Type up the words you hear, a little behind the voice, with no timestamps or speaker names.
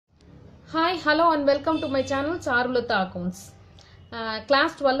Hi, hello and welcome to my channel Unit1 Accounts.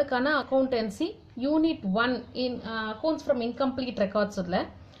 Class 12 kana Accountancy Unit1 in Accounts from Incomplete Records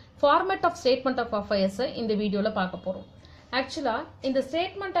format of Statement of Affairs in the video la paaka porom. Actually, in the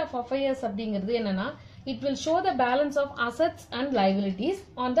Statement of Affairs அப்படிங்கிறது என்னன்னா it will show the balance of assets and liabilities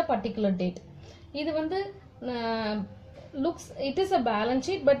on the particular date. இது வந்து looks it is a balance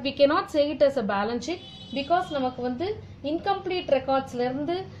sheet, but we cannot say it as a balance sheet because நமக்கு வந்து incomplete records ல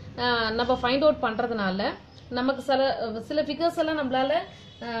இருந்து நம்ம find out பண்றதுனால நமக்கு சில figures எல்லாம் நம்மளால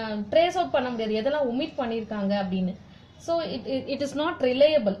trace out பண்ண முடியாது, எதெல்லாம் omit பண்ணிருக்காங்க அப்படினு. So it is not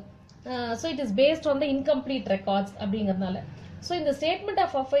reliable. So it is based on the incomplete records அப்படிங்கறதுனால. So இந்த statement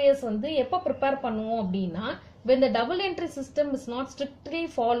of affairs வந்து எப்ப prepare பண்ணுவோம் அப்படினா when the double entry system is not strictly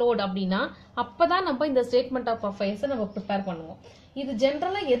followed அப்படினா அப்பதான் நம்ம இந்த statement of affairs நம்ம prepare பண்ணுவோம். இது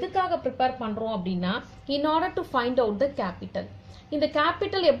ஜெனரலா எதுக்காக prepare பண்றோம் அப்படினா in order to find out the capital. இந்த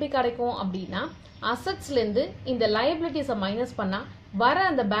capital எப்படி கிடைக்கும் அப்படினா assetsல இருந்து இந்த liabilities மைனஸ் பண்ணா வர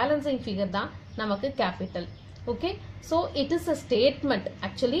அந்த balancing figure தான் நமக்கு capital. Okay, so it is a statement.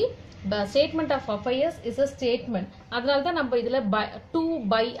 Actually the statement of affairs is a statement. அதனால தான் நம்ம இதுல to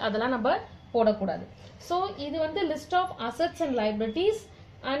by அதெல்லாம் நம்ம போடக்கூடாது. So இது வந்து list of assets and liabilities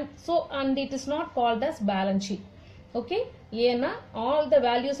and it is not called as balance sheet. Okay, ஏன்னா all the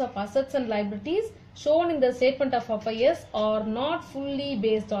values of assets and liabilities shown in the statement of affairs are not fully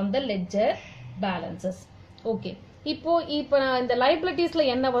based on the ledger balances. Okay, இப்போ இந்த liabilitiesல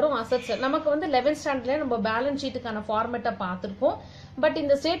என்ன வரும், assets நமக்கு வந்து 11th standardல நம்ம balance sheetக்கான ஃபார்மேட்டை பார்த்திருக்கோம். But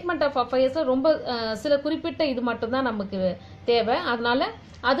இந்த ஸ்டேட்மெண்ட் ஆஃப் அஃபேர்ஸ்ல ரொம்ப சில குறிப்பிட்ட இது மட்டும் தான் நமக்கு தேவை, அதனால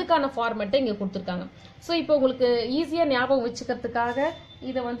அதுக்கான ஃபார்மேட்டை இங்க கொடுத்திருக்காங்க. சோ இப்போ உங்களுக்கு ஈஸியா ஞாபகம் வச்சுக்கிறதுக்காக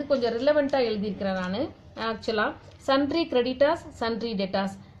இத வந்து கொஞ்சம் ரிலவெண்டா எழுதி இருக்கேன் நான். ஆக்சுவலா sundry creditors, sundry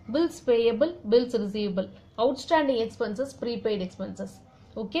debtors, bills payable, bills receivable, outstanding expenses, prepaid expenses.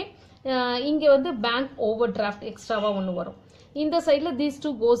 Okay, இங்க வந்து பேங்க் ஓவர் டிராஃப்ட் எக்ஸ்ட்ராவா ஒன்னு வரும். இந்த சைடுல these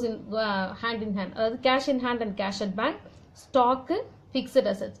two goes in hand in hand, அதாவது cash in hand and cash at bank, stock, fixed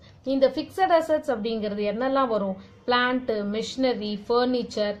assets. இந்த fixed assets அப்படிங்கிறது என்னெல்லாம் வரும், plant, machinery,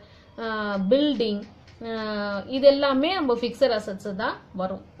 furniture, building, இது எல்லாமே நம்ம fixed assets தான்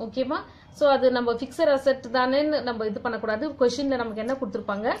வரும். ஓகேவா? சோ அது நம்ம fixed asset தானே நம்ம இது பண்ணக்கூடாது. क्वेश्चनல நமக்கு என்ன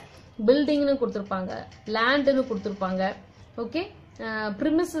கொடுத்திருப்பாங்க, பில்டிங்னு கொடுத்திருப்பாங்க, லேண்ட்னு கொடுத்திருப்பாங்க. ஓகே,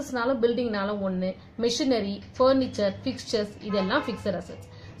 premises-னால பில்டிங்னால ஒன்னு, machinery, furniture, fixtures இதெல்லாம் fixed assets.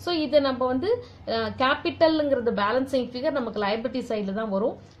 சோ இத நம்ம வந்து கேபிட்டல்ங்கிறது பேலன்சிங் ஃபிகர் நமக்கு லைபிலிட்டி சைடுல தான்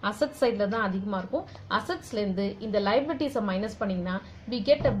வரும், அசெட் சைடுல தான் அதிகமா இருக்கும். அசெட்ஸ்ல இருந்து இந்த லைபிலிட்டிஸை மைனஸ் பண்ணீங்கன்னா we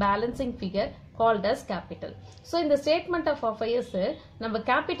get a balancing figure called as capital. So இந்த ஸ்டேட்மெண்ட் ஆஃப் அஃபேர்ஸ் நம்ம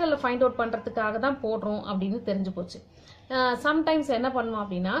கேபிட்டலை ஃபைண்ட் அவுட் பண்றதுக்காக தான் போடுறோம் அப்படின்னு தெரிஞ்சு போச்சு. சம்டைம்ஸ் என்ன பண்ணுவோம்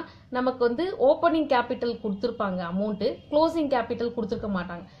அப்படின்னா நமக்கு வந்து ஓப்பனிங் கேபிட்டல் கொடுத்திருப்பாங்க அமௌண்ட், க்ளோசிங் கேபிட்டல் கொடுத்திருக்க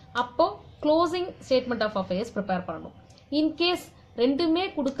மாட்டாங்க. அப்போ closing statement of affairs prepare பண்ணணும். இன்கேஸ் ரெண்டுமே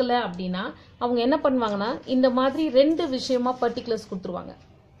கொடுக்கல அப்படின்னா அவங்க என்ன பண்ணுவாங்கன்னா இந்த மாதிரி ரெண்டு விஷயமா பர்டிகுலர்ஸ் கொடுத்துருவாங்க.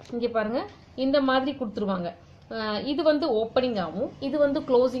 இங்க பாருங்க, இந்த மாதிரி கொடுத்துருவாங்க. இது வந்து ஓப்பனிங் ஆகும், இது வந்து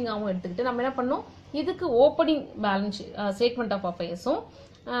க்ளோசிங் ஆகும் எடுத்துக்கிட்டு நம்ம என்ன பண்ணோம், இதுக்கு ஓப்பனிங் பேலன்ஸ் ஸ்டேட்மெண்ட் ஆஃப் அஃபேர்ஸும்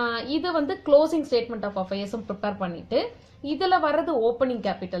இது வந்து க்ளோசிங் ஸ்டேட்மெண்ட் ஆஃப் அஃபேர்ஸும் ப்ரிப்பேர் பண்ணிட்டு இதுல வர்றது ஓப்பனிங்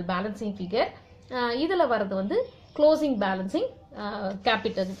கேபிட்டல் பேலன்சிங் ஃபிகர், இதுல வர்றது வந்து closing balancing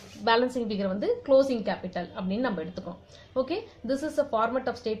capital balancing figure வந்து க்ளோசிங் கேபிட்டல் அப்படின்னு நம்ம எடுத்துக்கோம். Okay, this is a format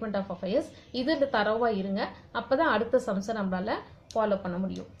of statement of affairs. இதுல தரவா இருங்க, அப்பதான் அடுத்த சம்ஸை நம்மளால ஃபாலோ பண்ண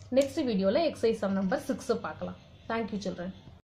முடியும். நெக்ஸ்ட் வீடியோல எக்ஸசைஸ் சம் நம்பர் 6 பார்க்கலாம். Thank you children.